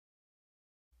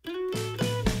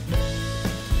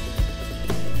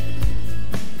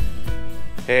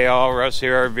Hey all, Russ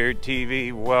here,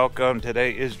 RVerTV. Welcome.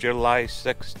 Today is July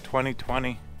 6,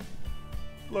 2020.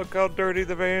 Look how dirty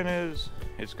the van is.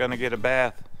 It's gonna get a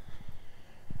bath.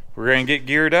 We're gonna get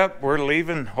geared up. We're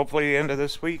leaving hopefully the end of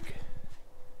this week.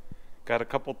 Got a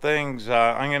couple things.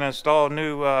 I'm gonna install a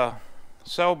new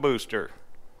cell booster.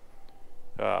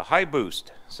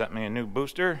 HiBoost sent me a new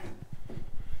booster.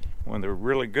 One of the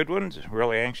really good ones.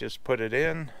 Really anxious to put it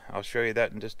in. I'll show you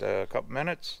that in just a couple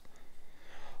minutes.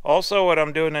 Also, what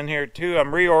I'm doing in here too,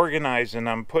 I'm reorganizing.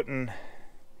 I'm putting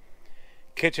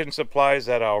kitchen supplies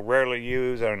that I'll rarely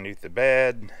use underneath the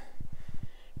bed,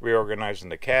 reorganizing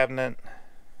the cabinet,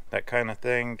 that kind of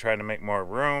thing, trying to make more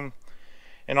room,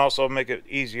 and also make it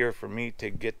easier for me to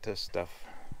get to stuff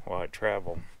while I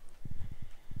travel.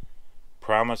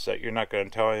 Promise that you're not going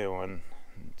to tell anyone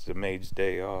it's the maid's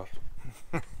day off.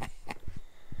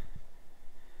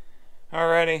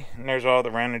 Alrighty, and there's all the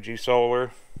Redistributing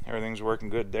solar. Everything's working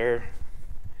good there.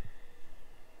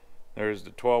 There's the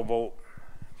 12-volt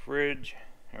fridge.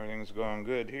 Everything's going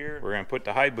good here. We're going to put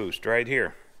the HiBoost right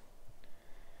here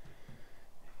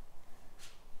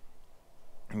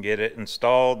and get it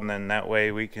installed, and then that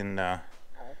way we can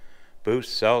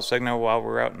boost cell signal while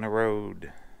we're out on the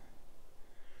road.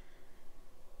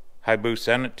 HiBoost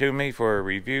sent it to me for a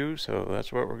review, so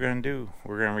that's what we're going to do.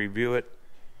 We're going to review it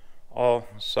all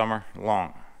summer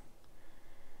long,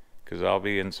 because I'll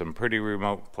be in some pretty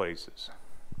remote places.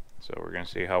 So we're going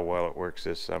to see how well it works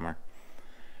this summer.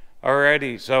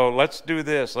 Alrighty, so let's do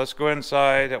this. Let's go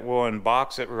inside. We'll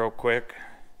unbox it real quick,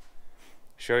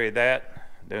 show you that,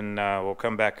 then we'll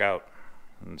come back out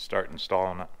and start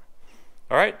installing it.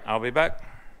 Alright, I'll be back.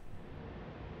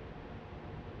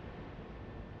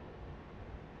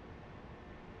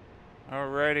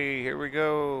 Alrighty, here we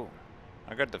go.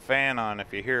 I got the fan on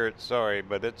if you hear it, sorry,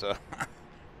 but it's a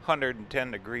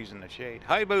 110 degrees in the shade.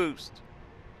 HiBoost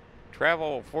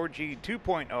Travel 4G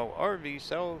 2.0 RV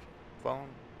cell phone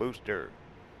booster.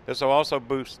 This will also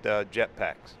boost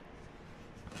jetpacks.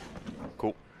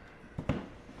 Cool.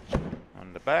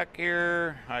 On the back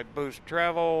here, HiBoost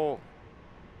Travel.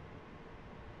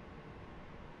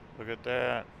 Look at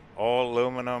that. All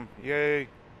aluminum. Yay.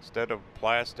 Instead of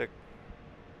plastic.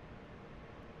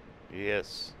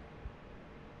 Yes.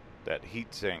 That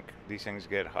heat sink. These things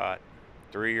get hot.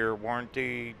 3-year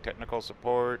warranty, technical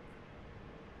support.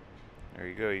 There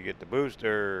you go. You get the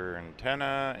booster,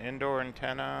 antenna, indoor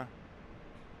antenna,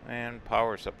 and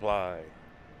power supply.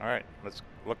 Alright, let's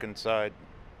look inside.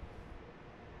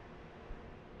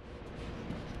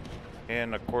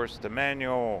 And of course the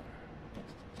manual.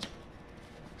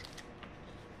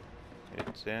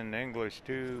 It's in English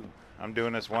too. I'm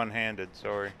doing this one-handed,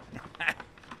 sorry.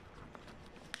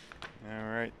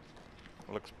 Alright,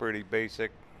 looks pretty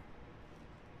basic.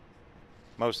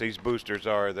 Most of these boosters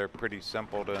they're pretty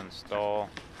simple to install.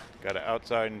 Got an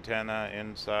outside antenna,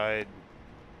 inside,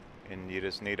 and you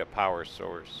just need a power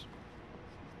source.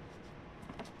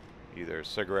 Either a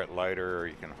cigarette lighter or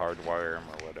you can hardwire them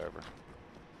or whatever.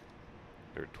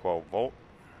 They're 12 volt.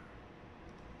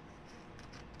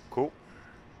 Cool.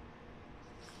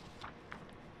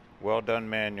 Well done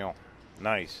manual.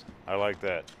 Nice. I like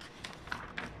that.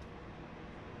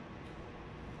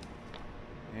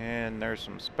 And there's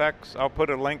some specs. I'll put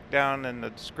a link down in the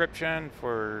description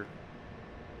for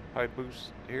HiBoost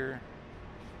here,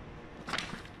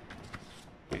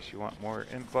 in case you want more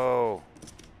info.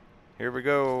 Here we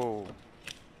go.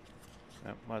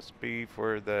 That must be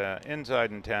for the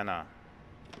inside antenna.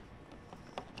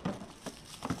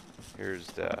 Here's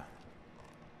the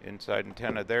inside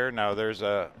antenna there. Now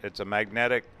it's a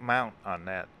magnetic mount on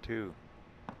that too.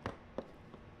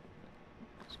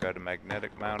 It's got a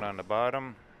magnetic mount on the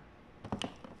bottom.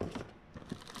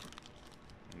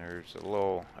 And there's a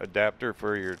little adapter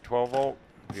for your 12 volt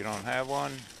if you don't have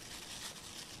one.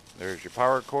 There's your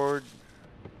power cord.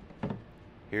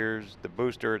 Here's the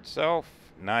booster itself.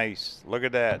 Nice. Look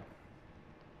at that.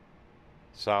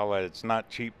 Solid. It's not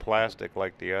cheap plastic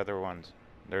like the other ones.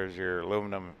 There's your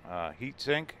aluminum heat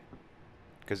sink,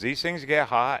 because these things get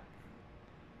hot.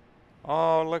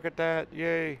 Oh, look at that.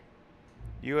 Yay.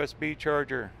 USB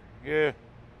charger. Yeah.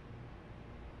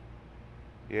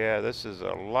 Yeah, this is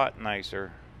a lot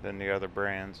nicer than the other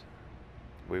brands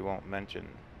we won't mention.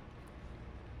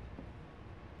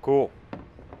 Cool.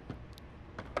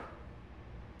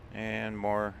 And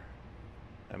more.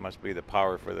 That must be the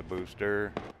power for the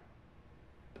booster.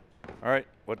 Alright,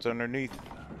 what's underneath?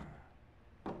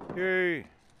 Yay!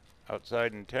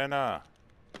 Outside antenna.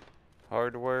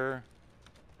 Hardware.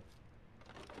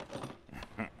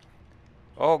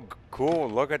 Oh, cool.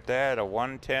 Look at that. A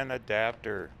 110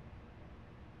 adapter.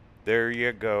 There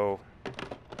you go.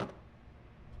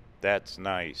 That's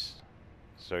nice.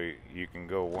 So you can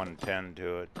go 110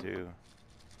 to it too.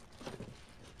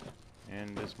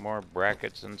 And just more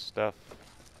brackets and stuff.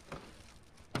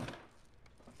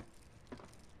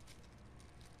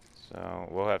 So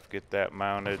we'll have to get that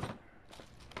mounted.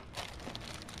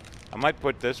 I might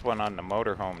put this one on the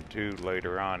motorhome too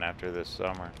later on after this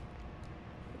summer.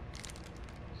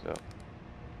 So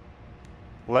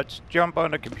let's jump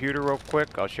on the computer real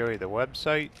quick. I'll show you the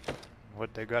website,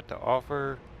 what they got to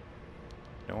offer.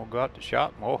 Then we'll go out to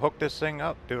shop and we'll hook this thing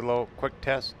up, do a little quick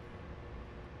test.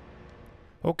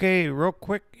 Okay, real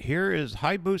quick, here is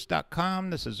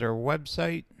HiBoost.com. This is their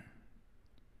website.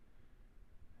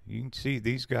 You can see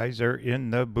these guys are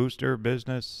in the booster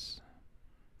business.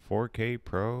 4K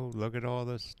Pro, look at all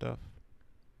this stuff.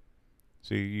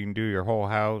 So you can do your whole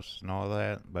house and all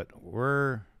that, but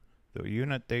the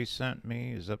unit they sent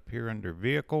me is up here under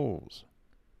vehicles.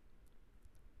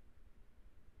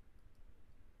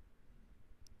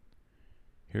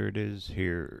 Here it is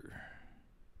here.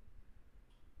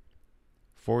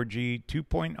 4G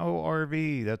 2.0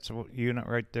 RV, that's a unit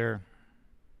right there.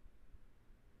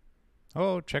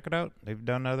 Oh, check it out. They've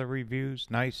done other reviews.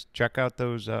 Nice. Check out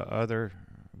those other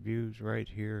reviews right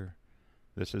here.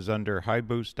 This is under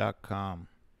HiBoost.com.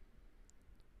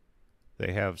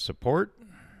 They have support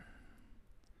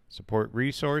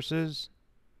resources,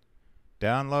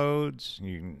 downloads.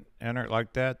 You can enter it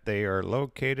like that. They are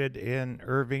located in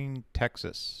Irving,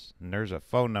 Texas. And there's a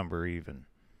phone number even.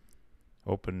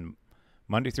 Open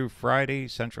Monday through Friday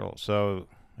Central. So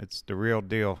it's the real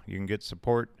deal. You can get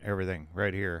support, everything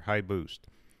right here. HiBoost.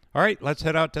 All right, let's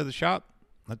head out to the shop.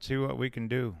 Let's see what we can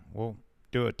do. We'll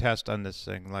do a test on this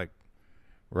thing like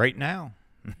right now.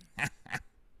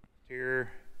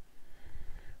 Here,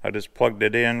 I just plugged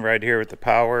it in right here with the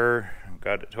power.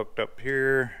 Got it hooked up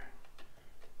here.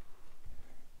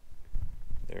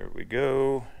 There we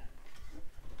go.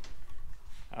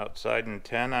 Outside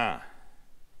antenna.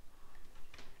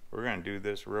 We're going to do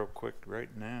this real quick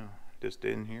right now. Just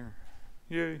in here.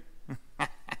 Yay.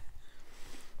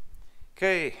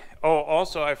 Okay. Oh,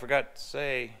 also I forgot to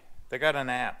say, they got an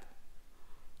app.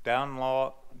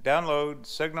 Download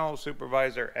Signal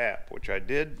Supervisor app, which I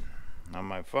did on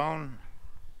my phone.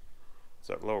 It's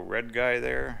that little red guy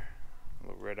there.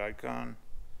 Little red icon.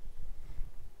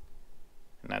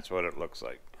 And that's what it looks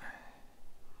like.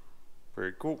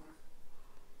 Very cool.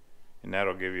 And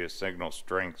that'll give you signal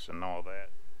strengths and all that.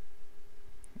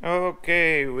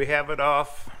 Okay, we have it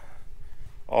off.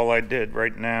 All I did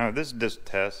right now, this is just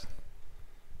test.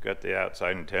 Got the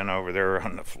outside antenna over there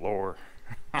on the floor.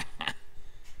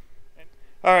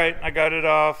 Alright, I got it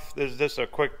off. This is just a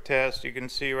quick test. You can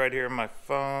see right here on my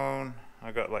phone,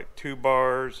 I got like 2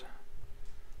 bars.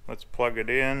 Let's plug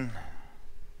it in.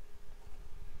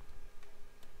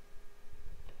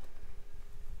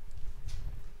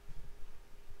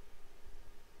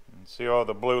 And see all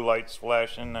the blue lights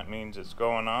flashing, that means it's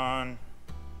going on.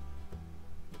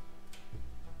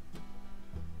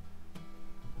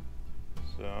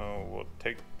 So we'll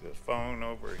take the phone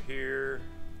over here.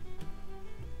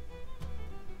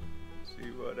 See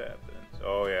what happens.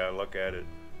 Oh yeah, look at it.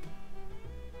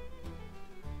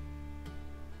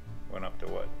 Went up to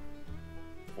what?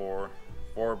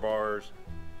 Four bars.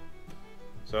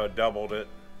 So it doubled it.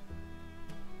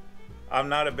 I'm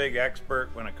not a big expert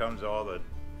when it comes to all the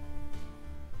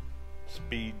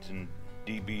speeds and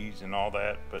dBs and all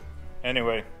that, but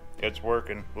anyway, it's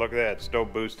working. Look at that, it's still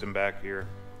boosting back here.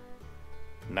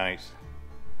 Nice.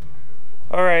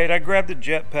 Alright, I grabbed the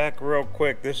jetpack real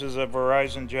quick. This is a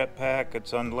Verizon jetpack.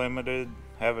 It's unlimited.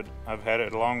 I've had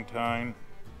it a long time.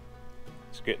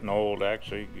 It's getting old,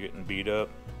 actually, getting beat up.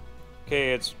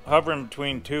 Okay, it's hovering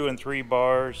between 2 and 3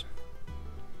 bars.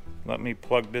 Let me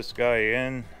plug this guy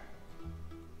in.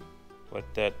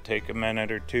 Let that take a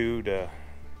minute or two to...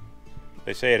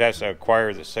 They say it has to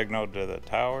acquire the signal to the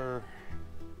tower.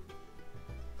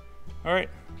 Alright,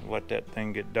 let that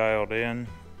thing get dialed in.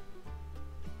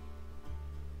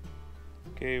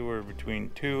 Okay, we're between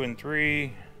 2 and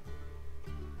 3.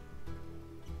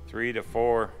 3 to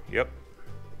 4. Yep.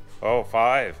 Oh,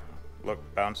 5.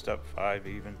 Look, bounced up 5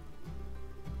 even.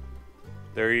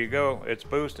 There you go. It's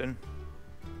boosting.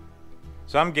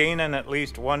 So I'm gaining at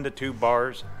least 1 to 2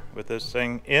 bars with this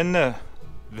thing in the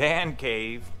van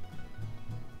cave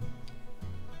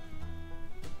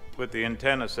with the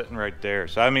antenna sitting right there.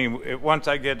 So I mean, once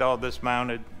I get all this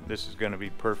mounted, this is going to be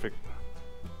perfect.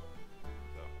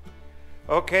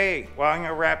 Okay, well, I'm going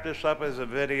to wrap this up as a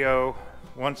video.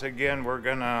 Once again, we're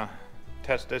going to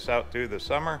test this out through the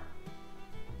summer.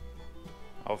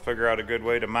 I'll figure out a good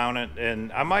way to mount it,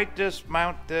 and I might just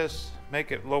mount this,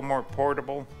 make it a little more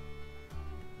portable.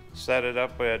 set it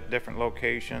up at different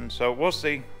locations. So we'll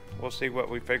see what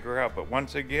we figure out. But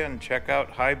once again, check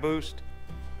out HiBoost.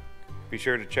 Be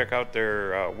sure to check out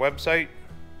their website,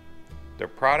 their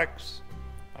products.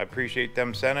 I appreciate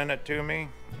them sending it to me,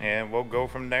 and we'll go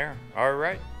from there. All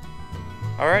right,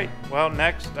 well,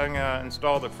 next I'm gonna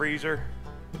install the freezer,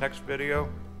 next video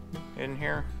in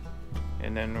here,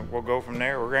 and then we'll go from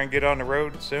there. We're gonna get on the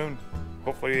road soon,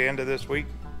 hopefully the end of this week.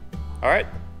 All right,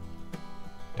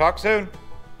 talk soon.